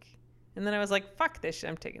a week. And then I was like, fuck this shit,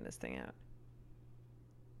 I'm taking this thing out.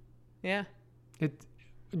 Yeah.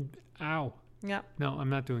 Ow. Yeah. No, I'm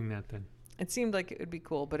not doing that then. It seemed like it would be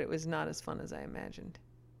cool, but it was not as fun as I imagined.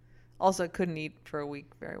 Also, I couldn't eat for a week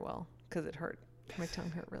very well because it hurt. My tongue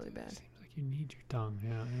hurt really bad. Seems like you need your tongue.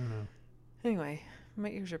 Yeah, I don't know. Anyway, my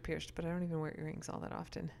ears are pierced, but I don't even wear earrings all that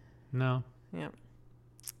often. No. Yeah.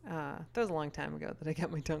 That was a long time ago that I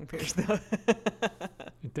got my tongue pierced, though.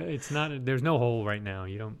 It's not. There's no hole right now.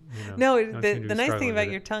 You don't. No, don't seem to the be nice thing struggling about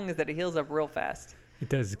with your it. tongue is that it heals up real fast. It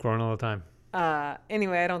does. It's growing all the time.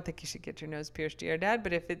 Anyway, I don't think you should get your nose pierced, dear Dad,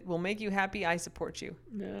 but if it will make you happy, I support you.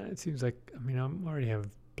 Yeah, it seems like. I mean, I already have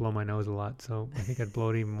blown my nose a lot, so I think I'd blow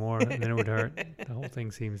it even more, and then it would hurt. The whole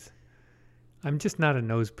thing seems. I'm just not a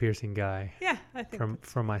nose piercing guy. Yeah, I think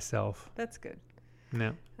for myself. that's good.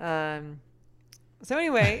 No. So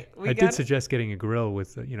anyway, I did suggest getting a grill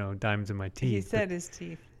with diamonds in my teeth. He said his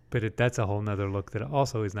teeth. But that's a whole nother look that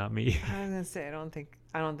also is not me. I was gonna say I don't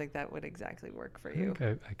think that would exactly work for you.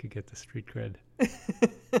 I could get the street cred.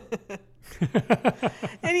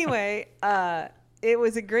 Anyway, it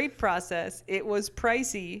was a great process. It was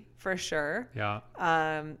pricey for sure. Yeah.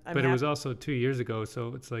 But it was also 2 years ago,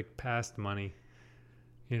 so it's like past money.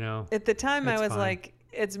 At the time, I It's was fine. like,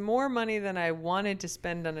 it's more money than I wanted to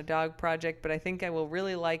spend on a dog project, but I think I will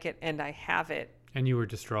really like it, and I have it. And you were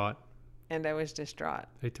distraught. And I was distraught.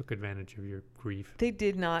 They took advantage of your grief. They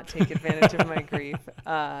did not take advantage of my grief.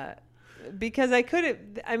 Because I could have,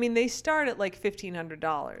 they start at like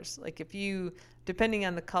 $1,500. Like if you, depending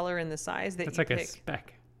on the color and the size that That's you like pick. a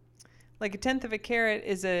speck. Like a tenth of a carat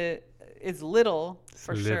is little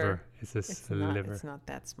for sure. It's a sliver. It's not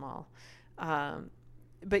that small.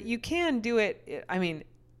 But you can do it.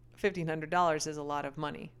 $1,500 is a lot of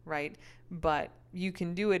money, right? But you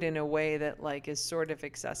can do it in a way that like is sort of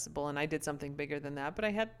accessible. And I did something bigger than that. But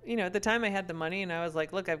I had, at the time I had the money and I was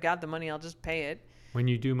like, look, I've got the money. I'll just pay it. When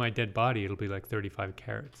you do my dead body, it'll be like 35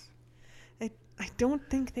 carats. I don't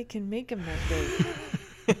think they can make them that big.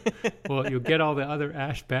 Well, you'll get all the other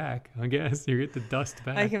ash back, I guess. You get the dust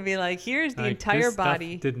back. I can be like, here's the Like, entire this stuff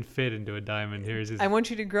body. didn't fit into a diamond. Here's his. I want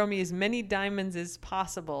you to grow me as many diamonds as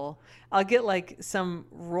possible. I'll get like some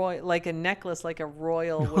like a necklace like a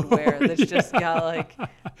royal would wear that's just got like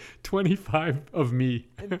 25 of me.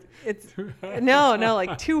 it's no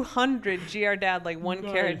like 200 GR Dad like 1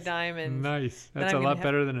 carat Nice. diamonds. Nice. Then That's I'm a gonna lot have-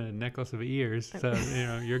 better than a necklace of ears. So,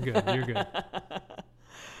 you're good. You're good.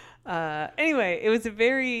 Anyway, it was a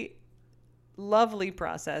very lovely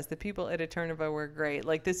process. The people at Eternova were great.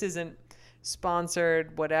 Like this isn't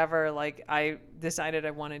sponsored, whatever. Like I decided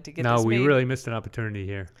I wanted to get No, this we made. really missed an opportunity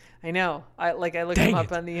here. I know. I looked Dang them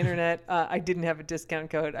up it. on the internet. I didn't have a discount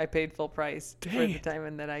code. I paid full price for Dang the it.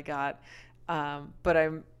 diamond that I got.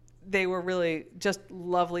 But they were really just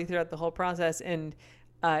lovely throughout the whole process. And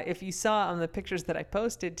if you saw on the pictures that I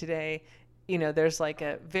posted today, there's like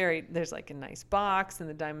a nice box and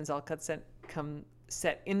the diamonds all come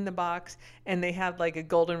set in the box, and they have like a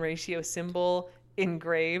golden ratio symbol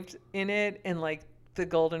engraved in it, and like the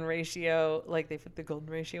golden ratio, like they put the golden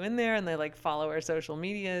ratio in there, and they like follow our social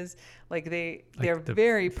medias. Like they're the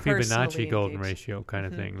very personally Fibonacci golden engaged. ratio kind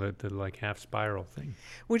of thing, the like half spiral thing.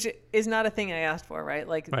 Which is not a thing I asked for, right?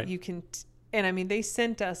 Like Right. you can, and they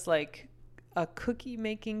sent us like a cookie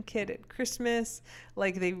making kit at Christmas.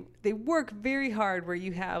 Like they work very hard where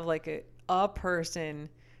you have like a person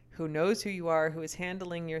who knows who you are, who is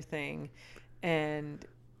handling your thing. And,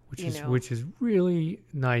 Which is really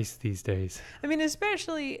nice these days.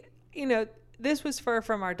 especially, this was fur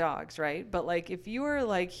from our dogs, right? But like, if you were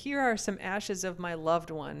like, here are some ashes of my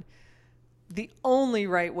loved one, the only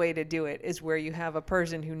right way to do it is where you have a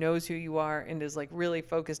person who knows who you are and is like really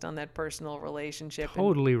focused on that personal relationship.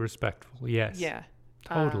 Totally respectful. Yes. Yeah.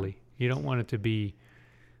 Totally. You don't want it to be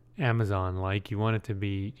Amazon-like. You want it to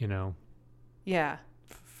be, Yeah,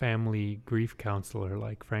 family grief counselor,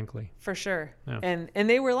 like, frankly. for sure. Yeah. And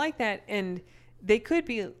they were like that, and they could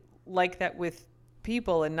be like that with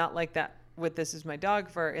people and not like that with This Is My Dog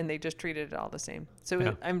Fur, and they just treated it all the same. So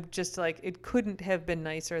Yeah. I'm just like, it couldn't have been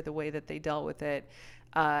nicer the way that they dealt with it.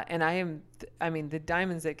 And the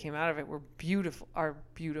diamonds that came out of it are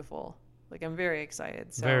beautiful. Like, I'm very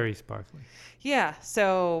excited. So, Very sparkly. yeah.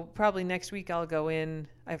 So probably next week I'll go in.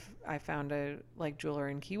 I found a like jeweler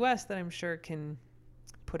in Key West that I'm sure can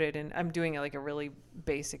put it in. I'm doing like a really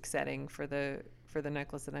basic setting for the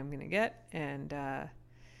necklace that I'm going to get. And,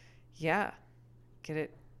 yeah, get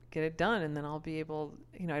get it done, and then I'll be able,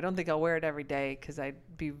 I don't think I'll wear it every day because I'd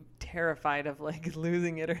be terrified of like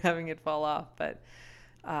losing it or having it fall off. But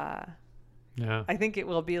yeah, I think it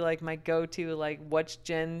will be like my go-to, like what's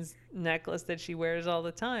Jen's necklace that she wears all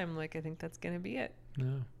the time. Like, I think that's going to be it. Yeah.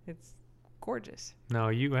 It's gorgeous. No,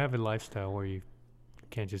 you have a lifestyle where you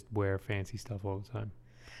can't just wear fancy stuff all the time.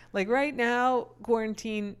 Like right now,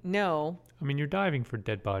 quarantine, no. I mean, you're diving for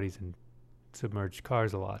dead bodies and submerged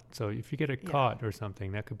cars a lot. So if you get caught or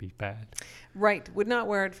something, that could be bad. Right. Would not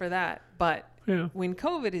wear it for that. But Yeah. when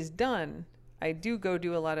COVID is done, I do go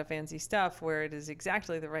do a lot of fancy stuff where it is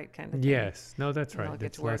exactly the right kind of thing. Yes. No, that's And right. I'll get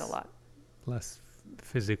It's to wear it a lot. less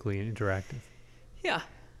physically interactive. Yeah.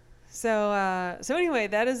 So anyway,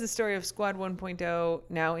 that is the story of Squad 1.0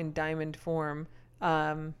 now in diamond form.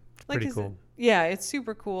 Pretty cool. Yeah, it's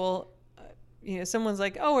super cool. Someone's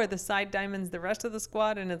like, "Oh, are the side diamonds the rest of the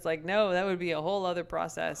squad?" And it's like, no, that would be a whole other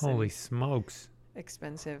process. Holy smokes.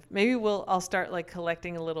 Expensive. Maybe I'll start like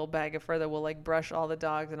collecting a little bag of fur that will like brush all the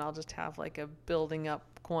dogs, and I'll just have like a building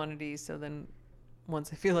up quantity. So then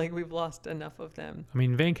once I feel like we've lost enough of them, I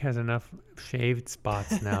mean, Venk has enough shaved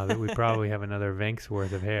spots now that we probably have another Venk's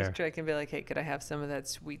worth of hair. I can be like, "Hey, could I have some of that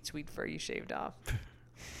sweet, sweet fur you shaved off?"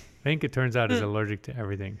 Venk, it turns out, is allergic to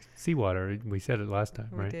everything. Seawater. We said it last time,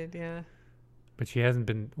 right? We did, yeah. But she hasn't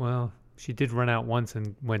been, she did run out once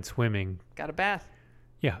and went swimming. Got a bath.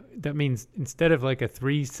 Yeah, that means instead of like a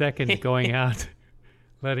 3-second going out,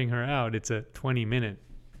 letting her out, it's a 20-minute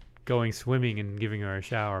going swimming and giving her a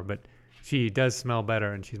shower. But she does smell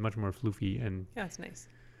better, and she's much more floofy, and Yeah, it's nice.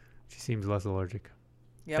 she seems less allergic.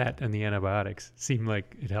 Yep. That and the antibiotics seem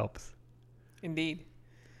like it helps. Indeed.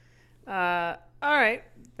 All right.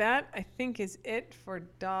 That, I think, is it for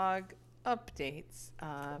dog updates.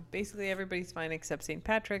 Basically, everybody's fine except St.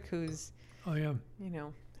 Patrick, who's, Oh, yeah.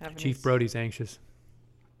 having Chief Brody's anxious.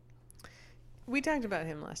 We talked about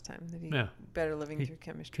him last time, that he better living He through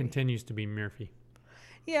chemistry. Continues to be Murphy.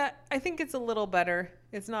 Yeah, I think it's a little better.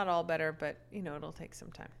 It's not all better, but, it'll take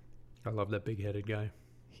some time. I love that big-headed guy.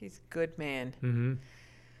 He's a good man. Mm-hmm.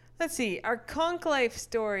 Let's see. Our Conch Life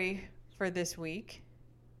story for this week.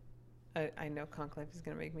 I know Conch Life is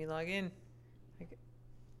going to make me log in.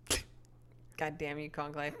 God damn you,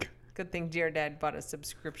 Conch Life. Good thing Dear Dad bought a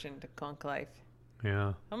subscription to Conch Life.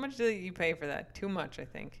 Yeah. How much do you pay for that? Too much, I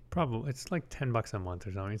think. Probably. It's like $10 a month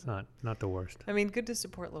or something. It's not the worst. I mean, good to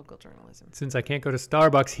support local journalism. Since I can't go to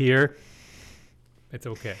Starbucks here, it's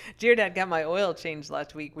okay. Dear Dad got my oil changed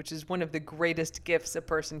last week, which is one of the greatest gifts a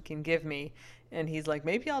person can give me. And he's like,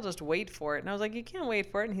 maybe I'll just wait for it. And I was like, you can't wait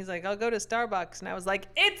for it. And he's like, I'll go to Starbucks. And I was like,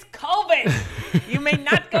 it's COVID. You may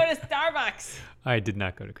not go to Starbucks. I did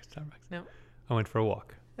not go to Starbucks. No. I went for a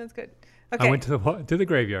walk. That's good. Okay. I went to the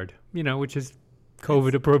graveyard, which is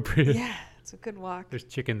COVID appropriate. Yeah, it's a good walk. There's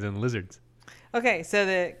chickens and lizards. Okay, so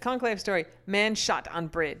the Conclave story. Man shot on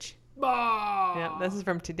bridge. Yeah, this is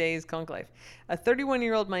from today's Conclave. A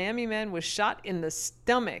 31-year-old Miami man was shot in the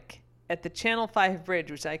stomach at the Channel 5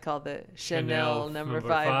 bridge, which I call the Chanel number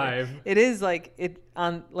 5. It is like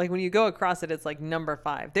when you go across it, it's like number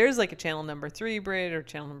 5. There's like a Channel number 3 bridge or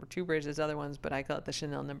Channel number 2 bridge. There's other ones, but I call it the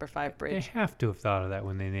Chanel number 5 bridge. They have to have thought of that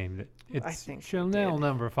when they named it. It's I think Chanel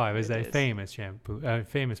number 5 is a famous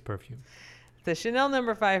famous perfume. The Chanel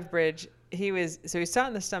number 5 bridge. He was shot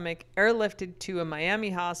in the stomach, airlifted to a Miami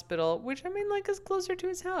hospital, which is closer to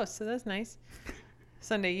his house, so that's nice.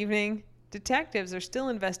 Sunday evening. Detectives are still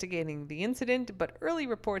investigating the incident, but early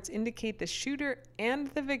reports indicate the shooter and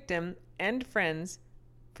the victim and friends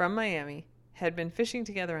from Miami had been fishing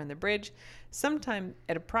together on the bridge. Sometime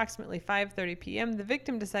at approximately 5:30 p.m., the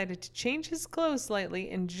victim decided to change his clothes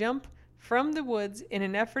slightly and jump from the woods in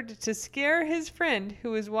an effort to scare his friend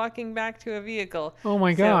who was walking back to a vehicle. Oh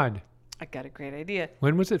my God. I got a great idea.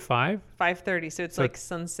 When was it? 5:30, so it's like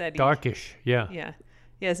sunset-y. Darkish, yeah. Yeah.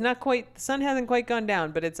 Yeah, it's not quite, the sun hasn't quite gone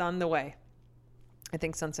down, but it's on the way. I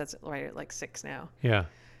think sunset's right at like 6 now. Yeah.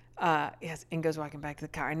 Yes, and goes walking back to the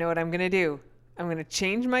car. I know what I'm going to do. I'm going to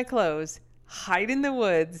change my clothes, hide in the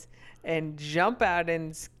woods, and jump out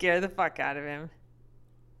and scare the fuck out of him.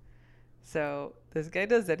 So this guy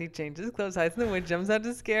does that. He changes his clothes, hides in the woods, jumps out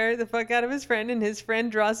to scare the fuck out of his friend, and his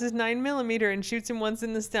friend draws his 9mm and shoots him once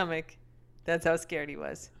in the stomach. That's how scared he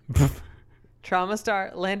was. Trauma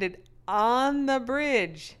Star landed on the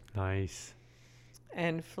bridge. Nice.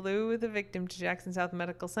 And flew the victim to Jackson South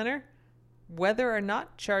Medical Center. Whether or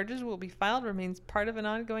not charges will be filed remains part of an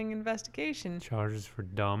ongoing investigation. Charges for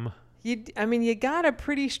dumb. You got a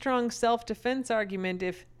pretty strong self-defense argument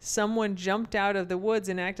if someone jumped out of the woods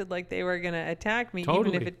and acted like they were going to attack me,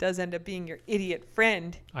 Totally. even if it does end up being your idiot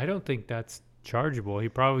friend. I don't think that's chargeable. He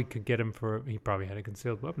probably could get him he probably had a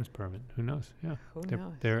concealed weapons permit. Who knows? Yeah. Who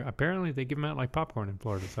knows? Apparently they give them out like popcorn in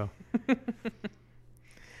Florida, so.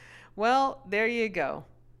 Well, there you go.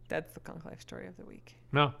 That's the conclave story of the week.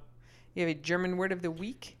 No. You have a German word of the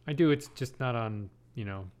week? I do. It's just not on,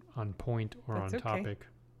 on point or That's on okay. topic.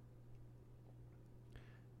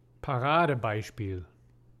 Paradebeispiel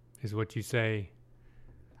is what you say.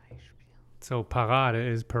 So Parade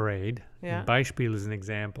is parade. Yeah. And Beispiel is an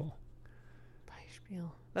example.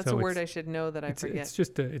 Beispiel. That's a word I should know that I forget.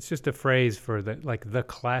 It's just a phrase for the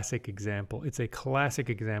classic example. It's a classic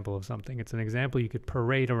example of something. It's an example you could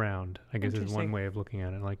parade around, I guess is one way of looking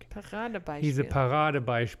at it. Like he's a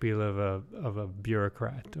Paradebeispiel of a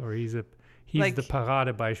bureaucrat, or he's the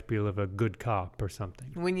Paradebeispiel of a good cop or something.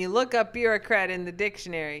 When you look up bureaucrat in the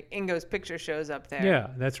dictionary, Ingo's picture shows up there. Yeah,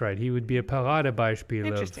 that's right. He would be a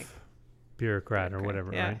Paradebeispiel of bureaucrat or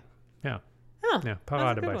whatever, yeah. right? Yeah. Oh, yeah,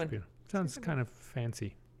 Paradebeispiel. Sounds kind of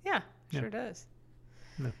fancy. Yeah, sure does.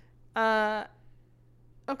 No.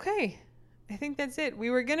 Okay. I think that's it. We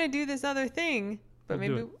were going to do this other thing, but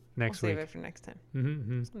maybe we'll save it for next time.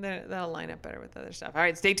 Mm-hmm. That'll line up better with other stuff. All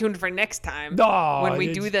right, stay tuned for next time when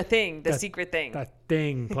we do the thing, the secret thing. That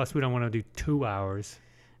thing. Plus, we don't want to do 2 hours.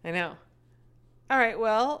 I know. All right,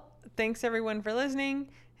 well, thanks everyone for listening.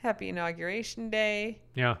 Happy Inauguration Day.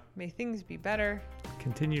 Yeah. May things be better.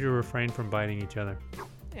 Continue to refrain from biting each other.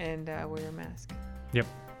 And wear a mask. Yep.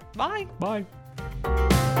 Bye. Bye.